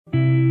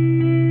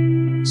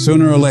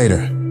Sooner or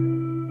later,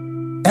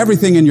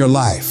 everything in your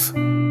life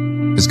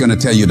is going to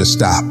tell you to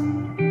stop.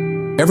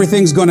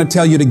 Everything's going to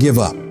tell you to give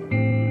up.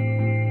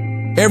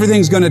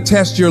 Everything's going to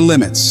test your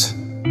limits.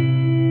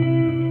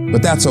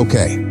 But that's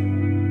okay.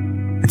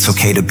 It's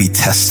okay to be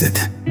tested.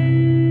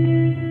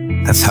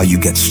 That's how you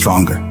get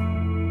stronger.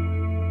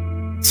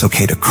 It's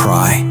okay to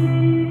cry.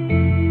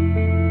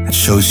 That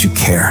shows you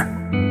care.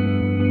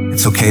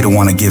 It's okay to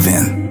want to give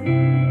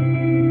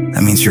in.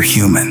 That means you're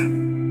human.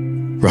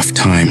 Rough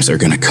times are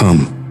gonna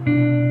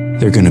come.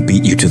 They're gonna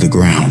beat you to the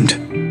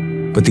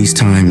ground. But these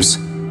times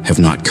have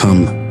not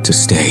come to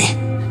stay.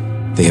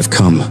 They have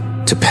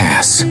come to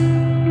pass.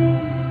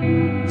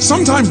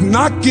 Sometimes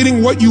not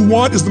getting what you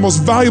want is the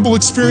most valuable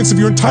experience of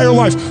your entire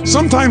life.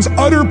 Sometimes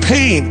utter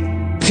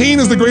pain. Pain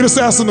is the greatest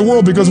asset in the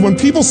world, because when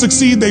people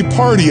succeed, they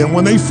party, and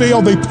when they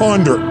fail, they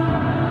ponder.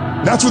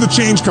 That's where the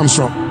change comes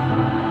from.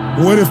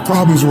 What if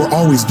problems were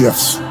always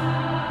gifts?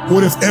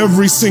 What if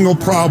every single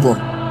problem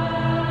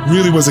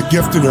really was a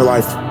gift in your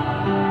life?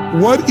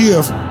 What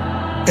if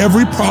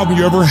every problem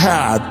you ever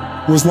had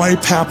was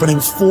life happening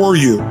for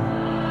you,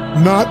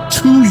 not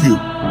to you?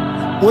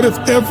 What if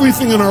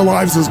everything in our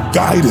lives is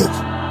guided?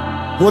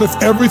 What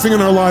if everything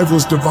in our life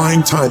was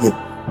divine timing?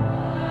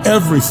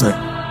 Everything,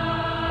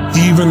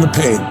 even the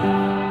pain.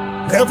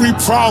 Every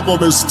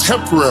problem is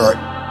temporary.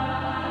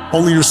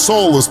 Only your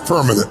soul is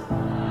permanent.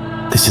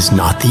 This is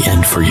not the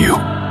end for you.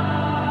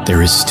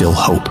 There is still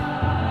hope.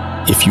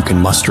 If you can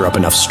muster up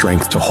enough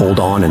strength to hold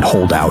on and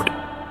hold out,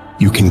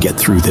 you can get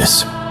through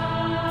this.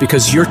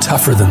 Because you're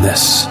tougher than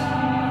this.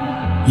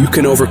 You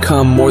can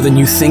overcome more than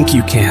you think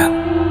you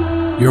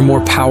can. You're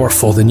more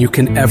powerful than you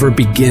can ever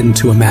begin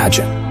to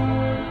imagine.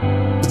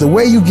 The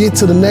way you get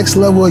to the next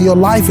level of your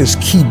life is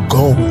keep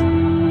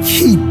going.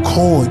 Keep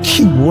going,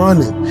 keep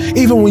running.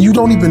 Even when you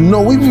don't even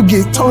know, even if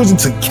it turns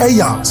into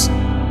chaos.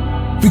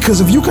 Because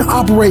if you can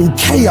operate in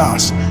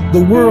chaos, the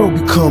world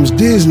becomes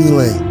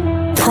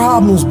Disneyland.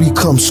 Problems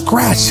become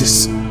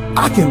scratches.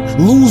 I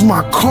can lose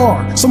my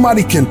car.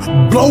 Somebody can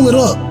blow it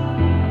up.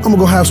 I'm gonna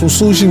go have some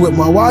sushi with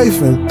my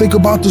wife and think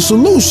about the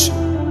solution,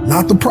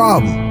 not the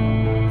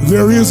problem.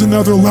 There is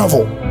another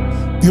level.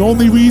 The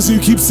only reason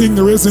you keep saying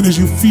there isn't is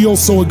you feel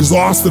so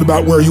exhausted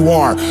about where you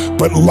are.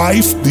 But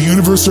life, the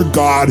universe, or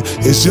God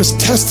is just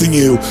testing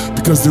you,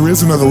 because there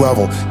is another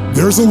level.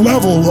 There's a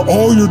level where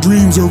all your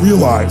dreams are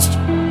realized.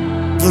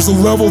 There's a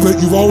level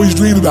that you've always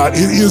dreamed about.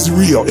 It is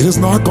real. It has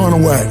not gone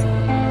away.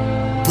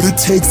 But it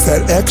takes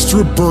that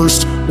extra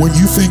burst when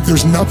you think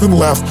there's nothing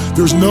left.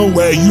 There's no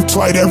way. You've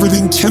tried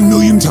everything 10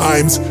 million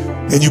times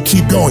and you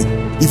keep going.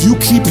 If you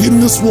keep hitting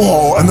this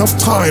wall enough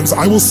times,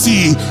 I will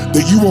see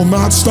that you will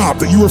not stop,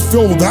 that you are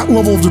filled with that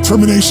level of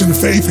determination,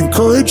 faith, and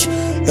courage,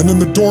 and then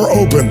the door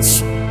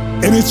opens.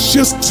 And it's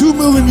just 2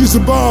 million years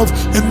above,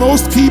 and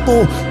most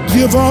people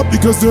give up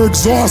because they're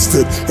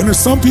exhausted. And there's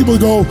some people who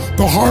go,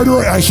 the harder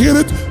I hit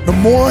it, the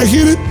more I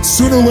hit it,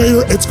 sooner or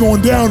later it's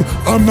going down,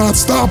 I'm not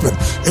stopping.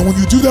 And when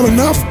you do that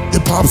enough,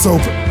 it pops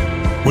open.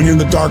 When you're in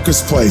the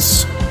darkest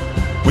place,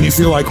 when you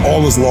feel like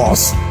all is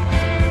lost,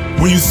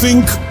 when you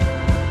think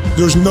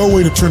there's no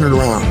way to turn it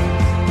around,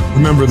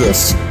 remember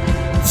this: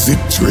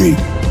 victory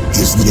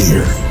is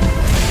near.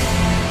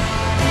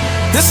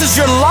 This is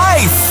your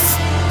life.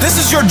 This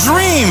is your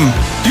dream.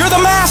 You're the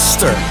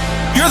master.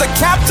 You're the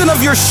captain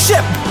of your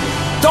ship.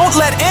 Don't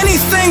let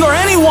anything or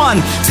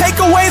anyone take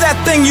away that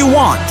thing you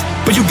want.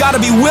 But you gotta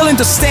be willing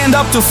to stand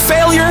up to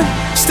failure,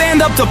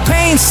 stand up to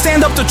pain,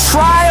 stand up to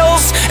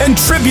trials and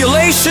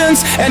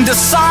tribulations, and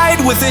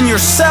decide within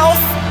yourself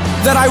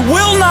that I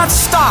will not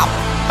stop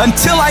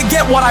until I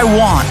get what I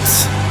want.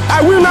 I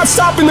will not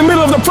stop in the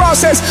middle of the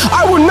process.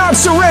 I will not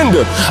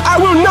surrender. I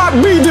will not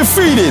be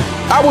defeated.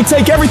 I will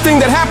take everything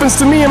that happens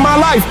to me in my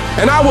life,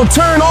 and I will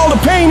turn all the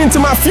pain into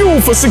my fuel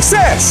for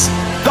success.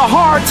 The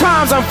hard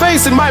times I'm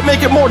facing might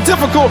make it more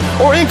difficult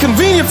or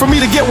inconvenient for me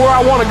to get where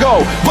I want to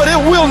go, but it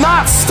will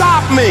not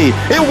stop me.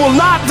 It will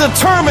not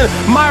determine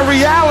my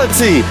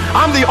reality.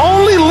 I'm the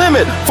only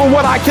limit for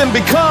what I can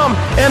become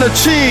and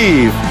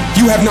achieve.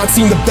 You have not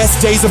seen the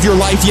best days of your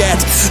life yet.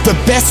 The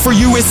best for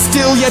you is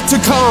still yet to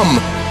come.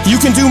 You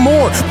can do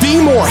more,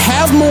 be more,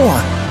 have more.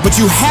 But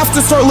you have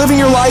to start living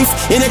your life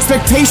in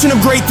expectation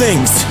of great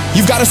things.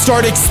 You've got to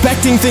start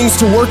expecting things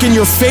to work in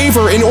your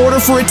favor in order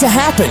for it to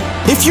happen.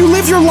 If you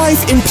live your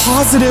life in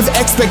positive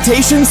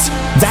expectations,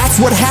 that's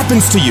what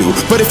happens to you.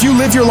 But if you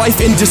live your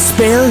life in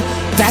despair,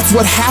 that's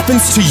what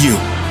happens to you.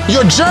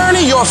 Your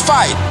journey, your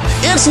fight,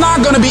 it's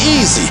not going to be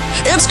easy.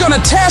 It's going to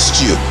test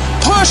you,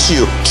 push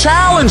you,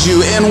 challenge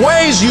you in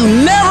ways you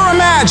never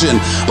imagined.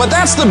 But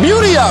that's the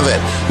beauty of it.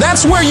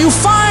 That's where you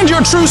find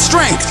your true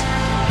strength.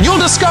 You'll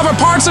discover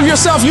parts of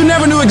yourself you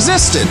never knew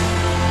existed.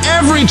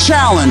 Every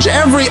challenge,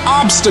 every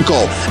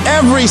obstacle,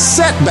 every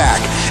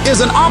setback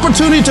is an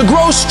opportunity to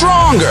grow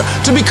stronger,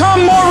 to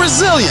become more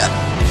resilient.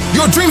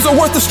 Your dreams are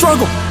worth the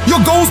struggle.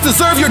 Your goals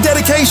deserve your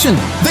dedication.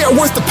 They are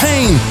worth the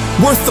pain,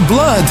 worth the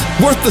blood,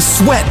 worth the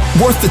sweat,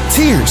 worth the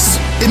tears.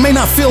 It may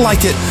not feel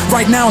like it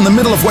right now in the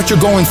middle of what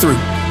you're going through,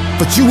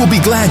 but you will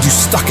be glad you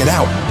stuck it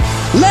out.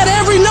 Let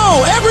every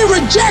no, every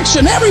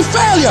rejection, every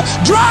failure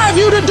drive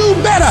you to do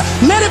better.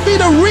 Let it be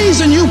the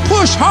reason you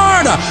push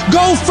harder,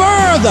 go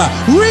further,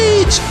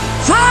 reach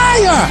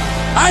higher.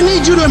 I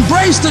need you to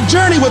embrace the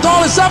journey with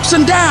all its ups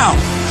and downs.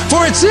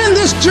 For it's in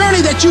this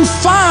journey that you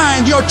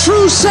find your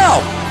true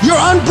self, your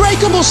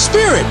unbreakable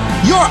spirit,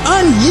 your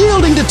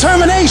unyielding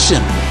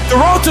determination. The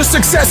road to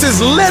success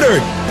is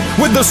littered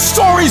with the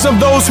stories of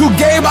those who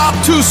gave up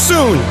too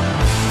soon,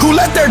 who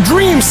let their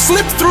dreams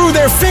slip through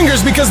their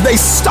fingers because they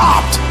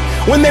stopped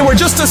when they were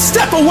just a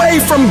step away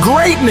from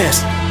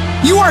greatness.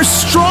 You are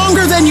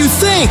stronger than you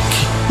think,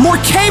 more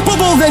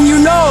capable than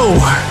you know,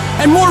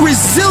 and more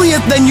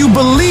resilient than you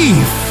believe.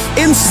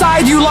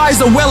 Inside you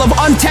lies a well of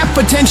untapped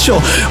potential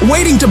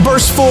waiting to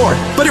burst forth,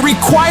 but it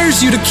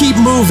requires you to keep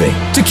moving,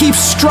 to keep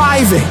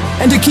striving,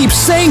 and to keep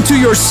saying to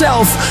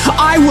yourself,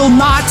 I will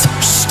not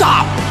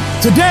stop.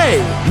 Today,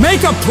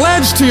 make a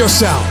pledge to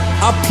yourself.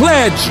 A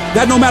pledge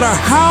that no matter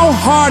how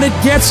hard it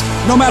gets,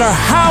 no matter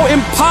how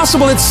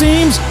impossible it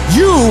seems,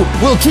 you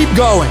will keep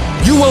going.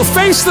 You will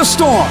face the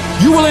storm.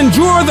 You will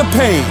endure the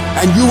pain,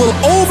 and you will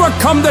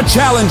overcome the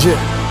challenges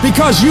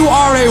because you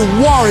are a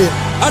warrior,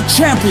 a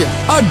champion,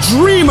 a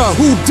dreamer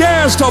who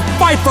dares to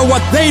fight for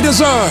what they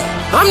deserve.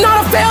 I'm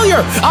not a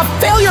failure. A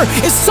failure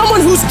is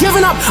someone who's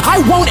given up.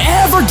 I won't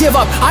ever give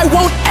up. I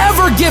won't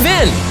ever give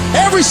in.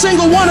 Every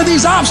single one of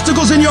these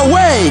obstacles in your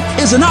way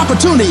is an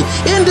opportunity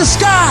in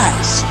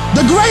disguise.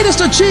 The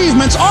greatest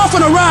achievements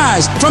often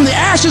arise from the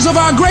ashes of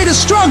our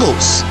greatest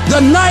struggles.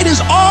 The night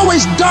is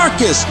always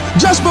darkest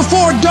just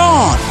before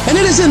dawn, and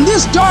it is in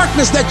this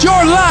darkness that your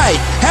light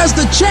has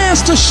the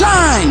chance to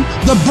shine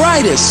the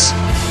brightest.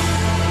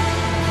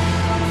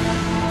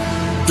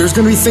 There's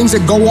going to be things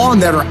that go on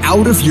that are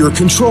out of your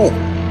control.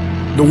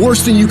 The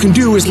worst thing you can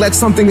do is let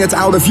something that's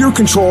out of your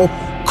control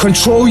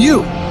control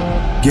you.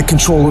 Get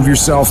control of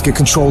yourself, get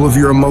control of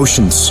your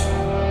emotions.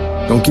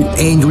 Don't get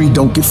angry,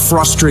 don't get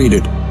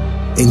frustrated.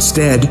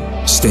 Instead,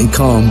 stay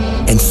calm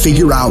and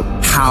figure out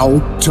how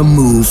to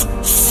move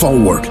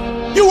forward.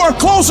 You are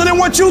closer than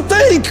what you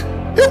think.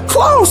 You're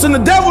close, and the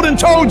devil done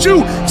told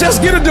you,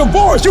 just get a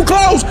divorce. You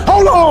close,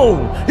 hold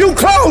on. You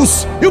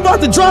close, you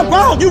about to drop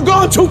out. You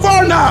gone too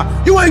far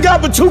now. You ain't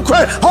got but 2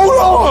 credits. Hold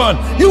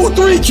on, you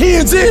 3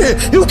 kids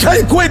in. You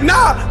can't quit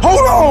now.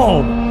 Hold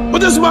on. But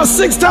this is my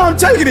 6th time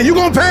taking it. You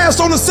gonna pass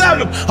on the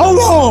 7th. Hold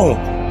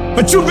on.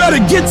 But you better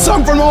get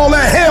something from all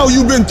that hell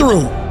you've been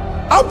through.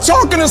 I'm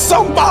talking to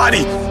somebody.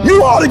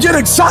 You ought to get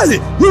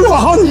excited. You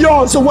are 100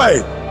 yards away.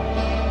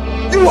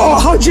 You are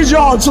 100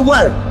 yards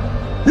away.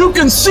 You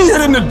can see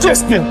it in the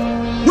distance.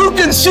 You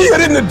can see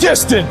it in the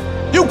distance.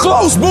 You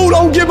close, boo.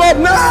 Don't give up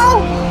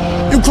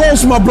now. You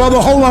close, my brother.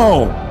 Hold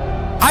on.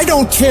 I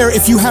don't care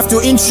if you have to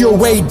inch your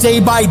way day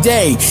by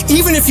day,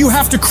 even if you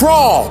have to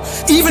crawl,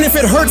 even if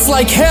it hurts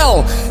like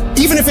hell,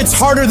 even if it's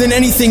harder than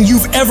anything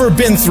you've ever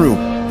been through.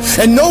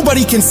 And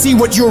nobody can see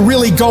what you're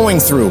really going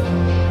through.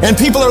 And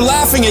people are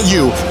laughing at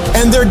you,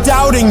 and they're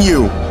doubting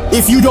you.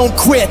 If you don't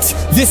quit,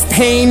 this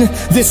pain,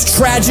 this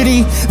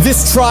tragedy,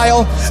 this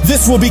trial,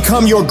 this will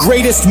become your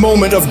greatest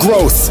moment of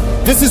growth.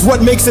 This is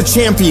what makes a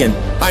champion.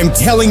 I'm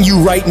telling you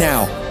right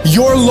now,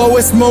 your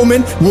lowest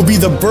moment will be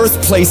the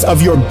birthplace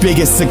of your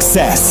biggest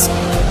success.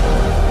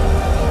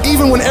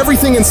 Even when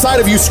everything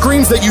inside of you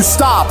screams that you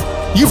stop,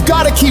 you've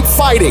got to keep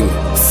fighting.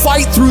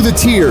 Fight through the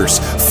tears.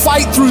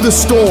 Fight through the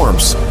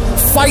storms.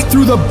 Fight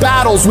through the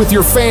battles with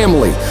your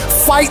family.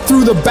 Fight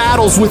through the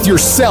battles with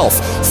yourself.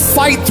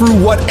 Fight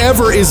through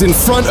whatever is in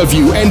front of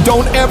you, and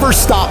don't ever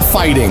stop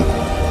fighting.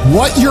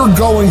 What you're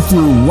going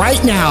through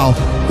right now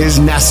is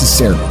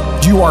necessary.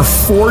 You are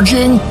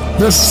forging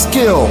the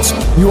skills.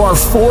 You are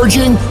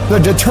forging the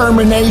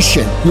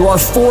determination. You are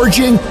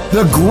forging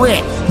the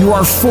grit. You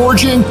are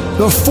forging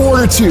the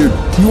fortitude.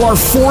 You are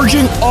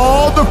forging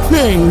all the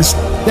things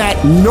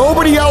that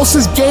nobody else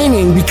is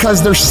gaining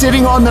because they're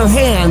sitting on their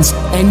hands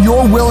and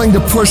you're willing to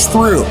push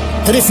through.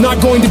 And it's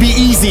not going to be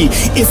easy.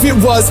 If it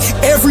was,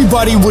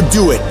 everybody would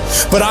do it.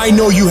 But I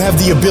know you have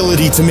the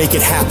ability to make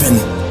it happen.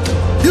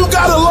 You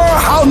gotta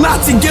learn how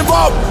not to give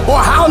up or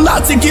how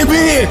not to give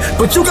in,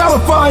 but you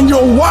gotta find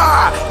your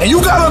why, and you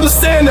gotta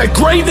understand that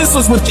greatness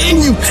is within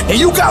you, and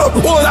you gotta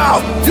pull it out.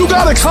 You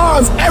gotta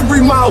climb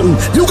every mountain.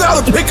 You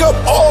gotta pick up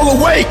all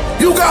the weight.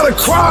 You gotta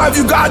cry if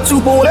you got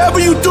to, but whatever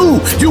you do,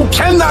 you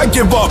cannot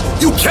give up.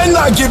 You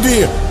cannot give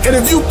in. And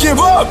if you give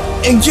up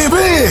and give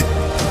in,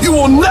 you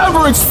will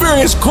never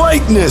experience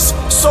greatness.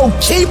 So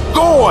keep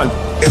going.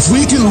 If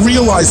we can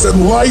realize that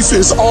life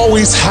is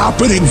always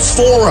happening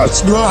for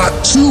us,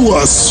 not to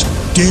us,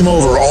 game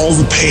over. All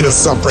the pain and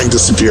suffering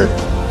disappear.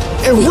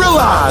 And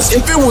realize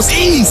if it was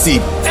easy,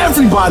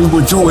 everybody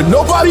would do it.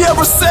 Nobody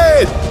ever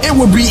said it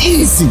would be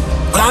easy.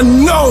 But I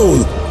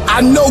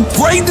know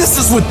greatness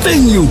is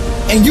within you,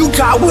 and you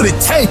got what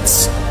it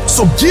takes.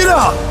 So get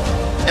up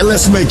and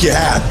let's make it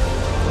happen.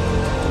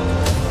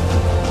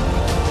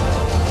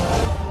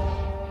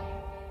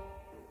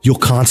 You'll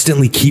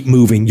constantly keep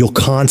moving. You'll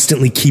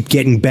constantly keep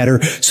getting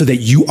better so that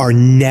you are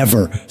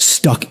never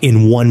stuck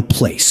in one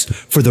place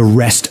for the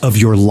rest of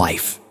your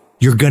life.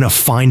 You're gonna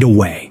find a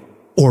way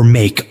or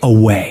make a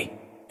way.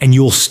 and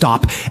you'll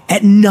stop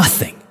at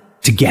nothing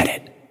to get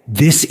it.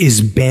 This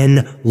is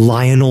Ben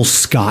Lionel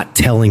Scott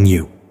telling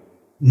you,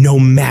 no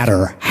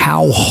matter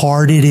how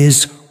hard it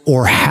is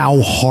or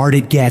how hard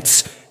it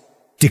gets,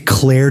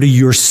 declare to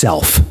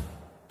yourself,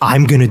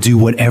 I'm going to do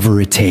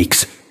whatever it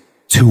takes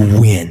to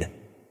win.